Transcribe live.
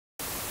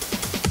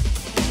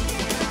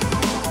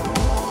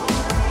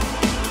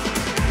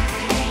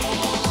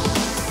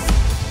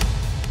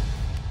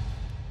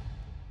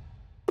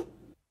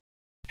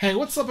Hey,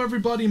 what's up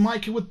everybody?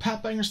 Mike here with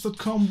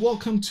Padbangers.com.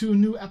 Welcome to a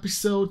new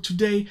episode.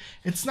 Today,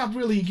 it's not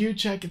really a gear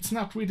check, it's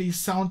not really a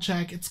sound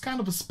check, it's kind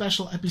of a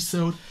special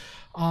episode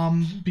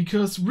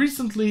because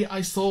recently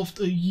I solved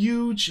a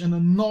huge and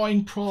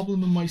annoying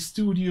problem in my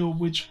studio,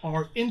 which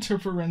are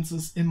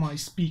interferences in my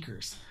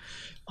speakers.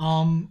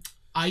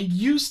 I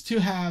used to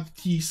have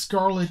the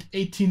Scarlett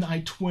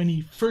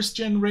 18i20 first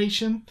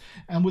generation,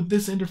 and with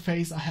this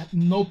interface I had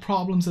no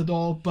problems at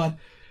all, but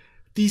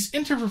these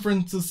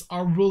interferences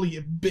are really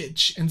a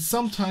bitch, and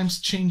sometimes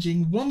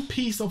changing one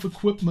piece of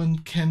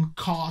equipment can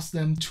cause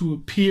them to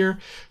appear,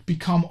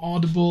 become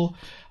audible.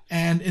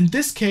 And in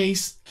this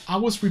case, I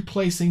was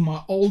replacing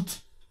my old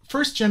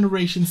first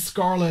generation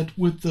Scarlett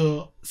with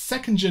the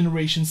second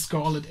generation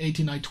Scarlett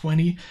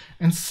 18i20,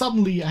 and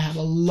suddenly I had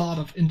a lot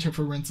of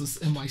interferences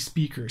in my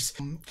speakers.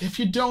 If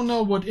you don't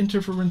know what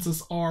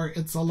interferences are,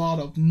 it's a lot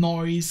of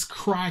noise,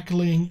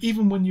 crackling.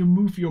 Even when you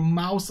move your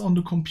mouse on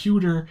the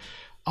computer,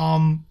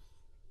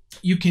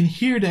 you can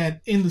hear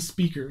that in the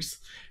speakers.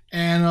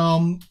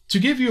 And to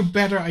give you a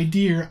better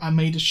idea, I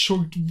made a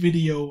short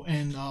video,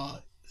 and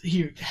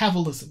here, have a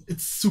listen.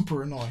 It's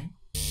super annoying.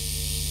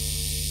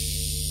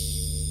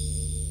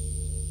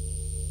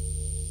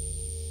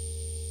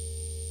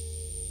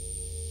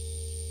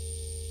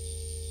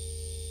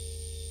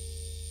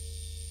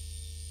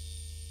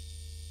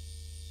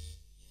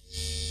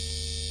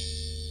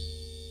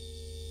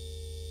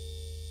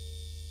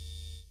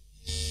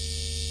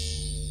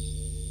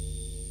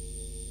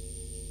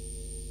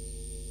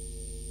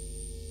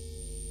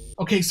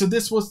 Okay, so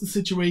this was the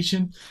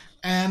situation,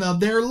 and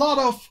there are a lot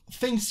of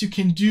things you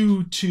can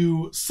do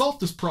to solve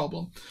this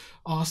problem.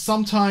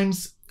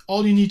 Sometimes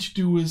all you need to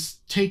do is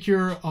take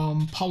your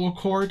power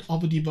cord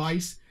of a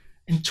device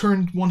and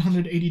turn it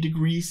 180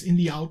 degrees in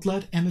the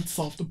outlet, and it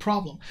solved the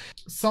problem.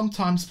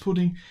 Sometimes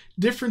putting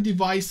different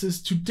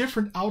devices to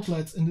different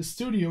outlets in the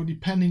studio,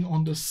 depending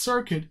on the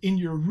circuit in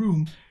your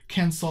room,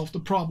 can solve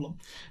the problem.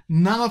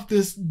 None of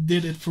this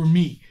did it for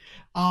me.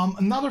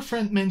 Another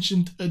friend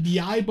mentioned a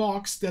DI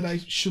box that I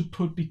should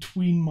put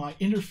between my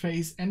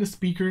interface and the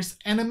speakers,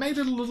 and I made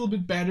it a little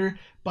bit better,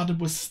 but it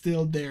was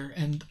still there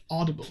and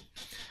audible.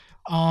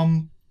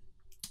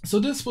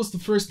 So this was the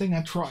first thing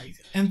I tried,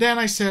 and then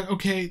I said,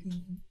 okay,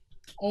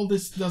 all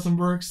this doesn't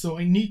work, so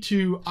I need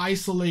to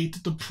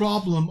isolate the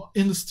problem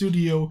in the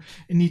studio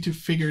and need to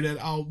figure that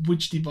out,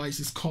 which device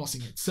is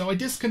causing it. So I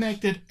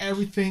disconnected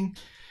everything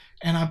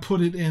and I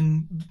put it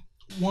in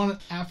one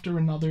after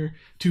another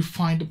to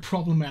find the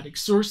problematic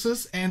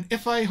sources. And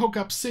if I hook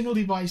up single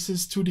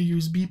devices to the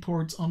USB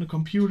ports on the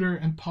computer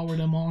and power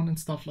them on and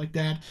stuff like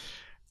that,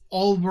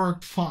 all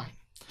worked fine.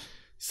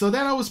 So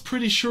then I was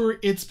pretty sure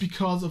it's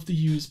because of the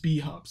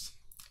USB hubs,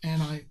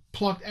 and I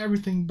plugged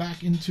everything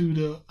back into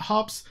the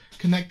hubs,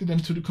 connected them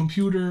to the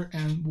computer,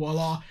 and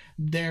voila,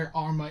 there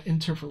are my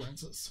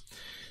interferences.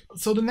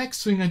 So the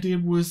next thing I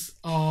did was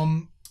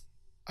I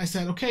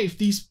said, okay, if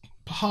these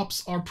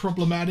hubs are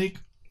problematic,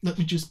 let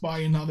me just buy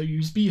another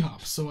USB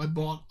hub. So I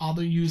bought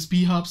other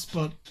USB hubs,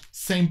 but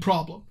same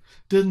problem.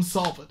 Didn't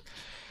solve it.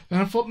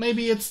 Then I thought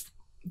maybe it's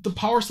the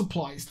power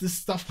supplies. This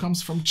stuff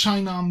comes from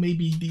China.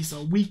 Maybe these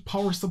are weak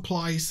power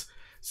supplies.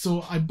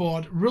 So I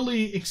bought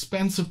really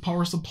expensive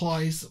power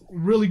supplies,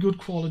 really good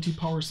quality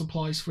power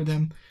supplies for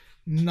them.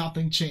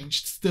 Nothing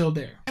changed, still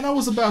there. And I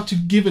was about to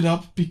give it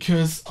up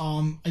because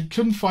I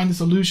couldn't find a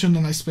solution,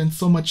 and I spent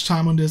so much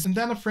time on this. And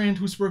then a friend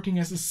who's working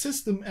as a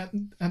system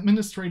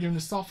administrator in a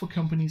software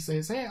company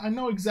says, hey, I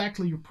know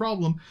exactly your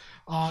problem.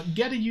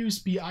 Get a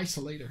USB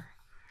isolator.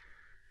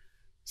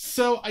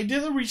 So I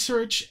did a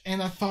research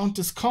and I found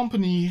this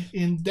company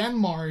in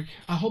Denmark.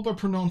 I hope I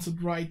pronounced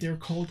it right. They're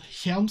called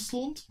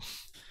Hjelmslund.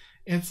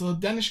 It's a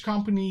Danish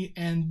company,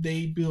 and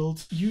they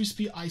build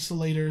USB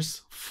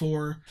isolators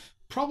for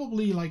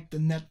probably like the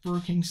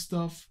networking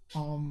stuff,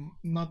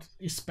 not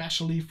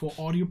especially for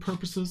audio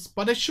purposes.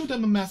 But I showed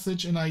them a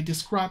message and I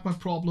described my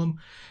problem,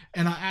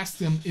 and I asked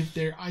them if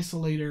their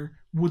isolator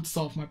would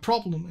solve my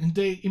problem, and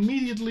they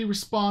immediately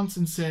responded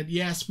and said,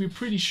 yes, we're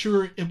pretty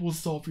sure it will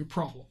solve your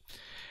problem.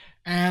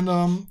 And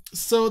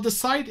so the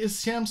site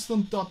is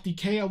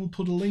hjelmslund.dk. I will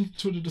put a link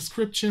to the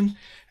description,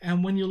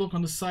 and when you look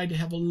on the site, they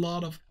have a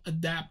lot of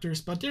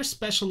adapters, but they're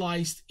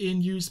specialized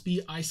in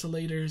USB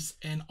isolators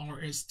and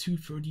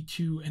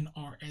RS-232 and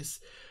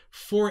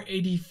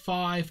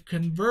RS-485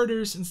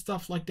 converters and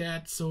stuff like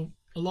that. So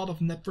a lot of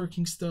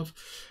networking stuff.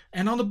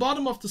 And on the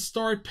bottom of the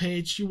start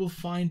page, you will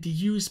find the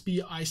USB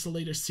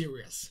isolator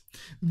series.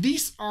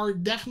 These are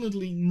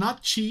definitely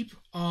not cheap.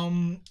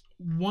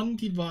 One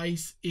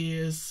device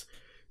is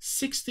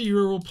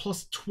 €60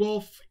 plus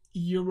 €12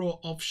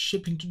 of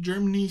shipping to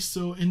Germany.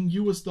 So in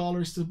US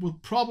dollars, it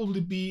would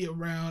probably be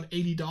around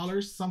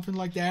 $80, something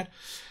like that.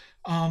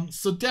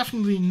 So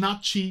definitely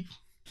not cheap,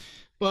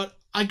 but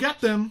I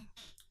got them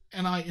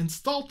and I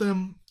installed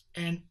them,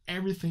 and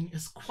everything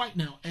is quiet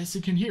now. As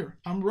you can hear,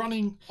 I'm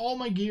running all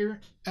my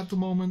gear at the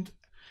moment,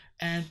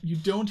 and you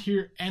don't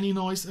hear any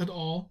noise at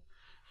all.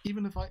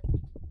 Even if I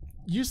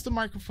use the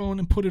microphone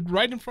and put it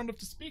right in front of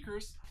the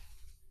speakers,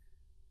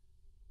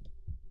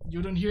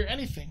 you don't hear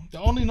anything. The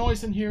only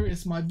noise in here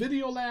is my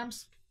video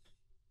lamps,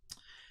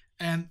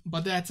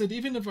 but that's it.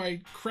 Even if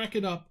I crack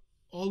it up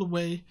all the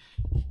way,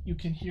 you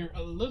can hear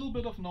a little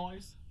bit of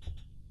noise.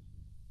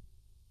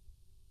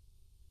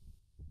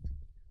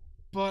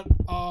 But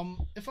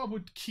if I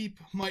would keep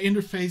my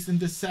interface in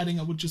this setting,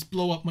 I would just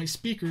blow up my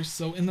speakers.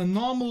 So on a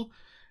normal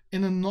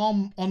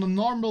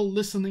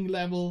listening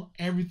level,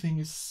 everything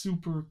is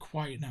super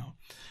quiet now.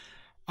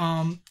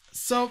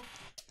 So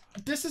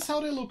this is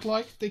how they look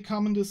like. They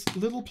come in this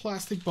little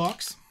plastic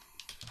box,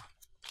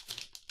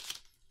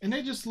 and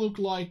they just look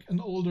like an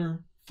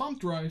older thumb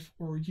drive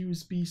or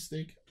USB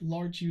stick,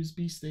 large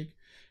USB stick.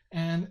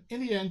 And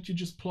in the end, you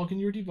just plug in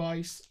your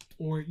device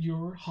or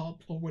your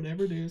hub or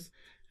whatever it is,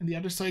 and the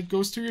other side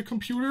goes to your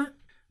computer,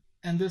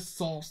 and this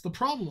solves the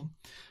problem.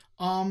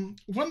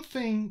 One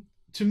thing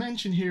to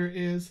mention here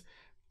is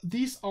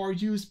these are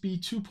USB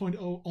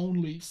 2.0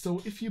 only.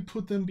 So if you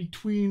put them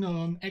between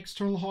an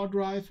external hard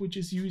drive, which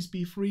is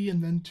USB 3,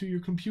 and then to your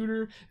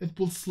computer, it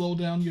will slow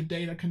down your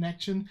data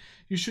connection.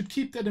 You should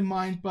keep that in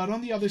mind. But on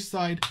the other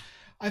side,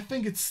 I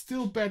think it's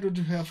still better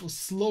to have a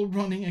slow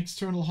running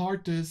external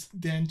hard disk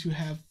than to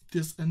have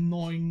this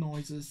annoying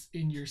noises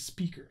in your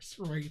speakers,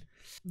 right?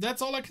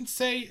 That's all I can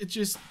say.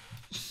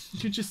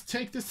 You just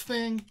take this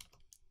thing,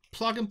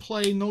 plug and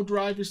play, no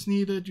drivers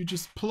needed. You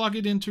just plug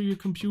it into your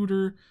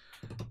computer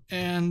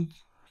and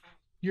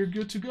you're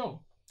good to go.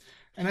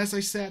 And as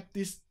I said,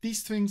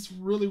 these things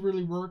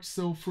really work.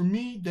 So for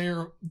me,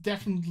 they're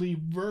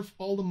definitely worth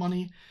all the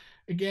money.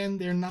 Again,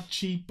 they're not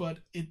cheap, but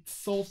it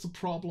solves the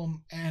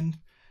problem, and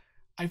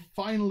I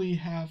finally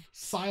have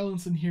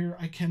silence in here.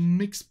 I can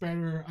mix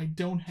better. I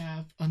don't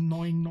have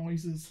annoying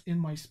noises in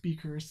my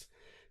speakers.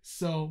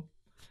 So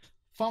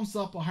thumbs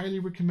up, I highly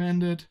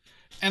recommend it.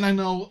 And I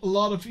know a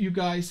lot of you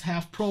guys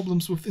have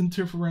problems with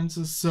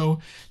interferences,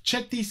 so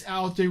check these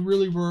out. They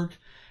really work,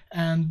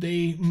 and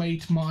they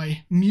made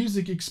my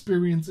music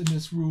experience in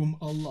this room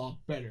a lot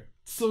better.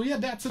 So yeah,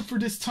 that's it for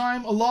this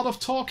time. A lot of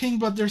talking,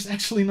 but there's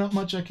actually not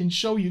much I can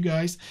show you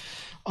guys.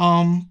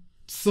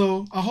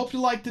 So I hope you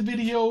liked the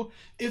video.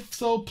 If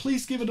so,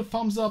 please give it a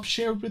thumbs up,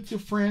 share it with your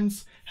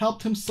friends,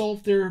 help them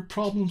solve their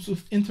problems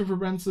with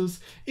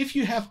interferences. If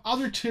you have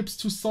other tips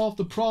to solve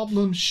the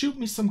problem, shoot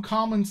me some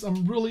comments.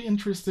 I'm really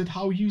interested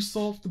how you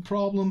solve the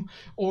problem,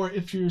 or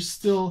if you're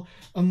still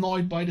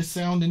annoyed by the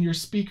sound in your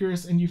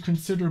speakers and you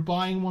consider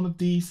buying one of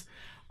these.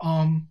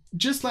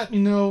 Just let me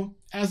know.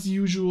 As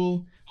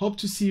usual, hope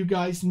to see you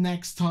guys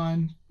next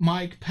time.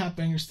 Mike,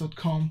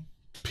 Padbangers.com.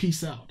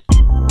 Peace out.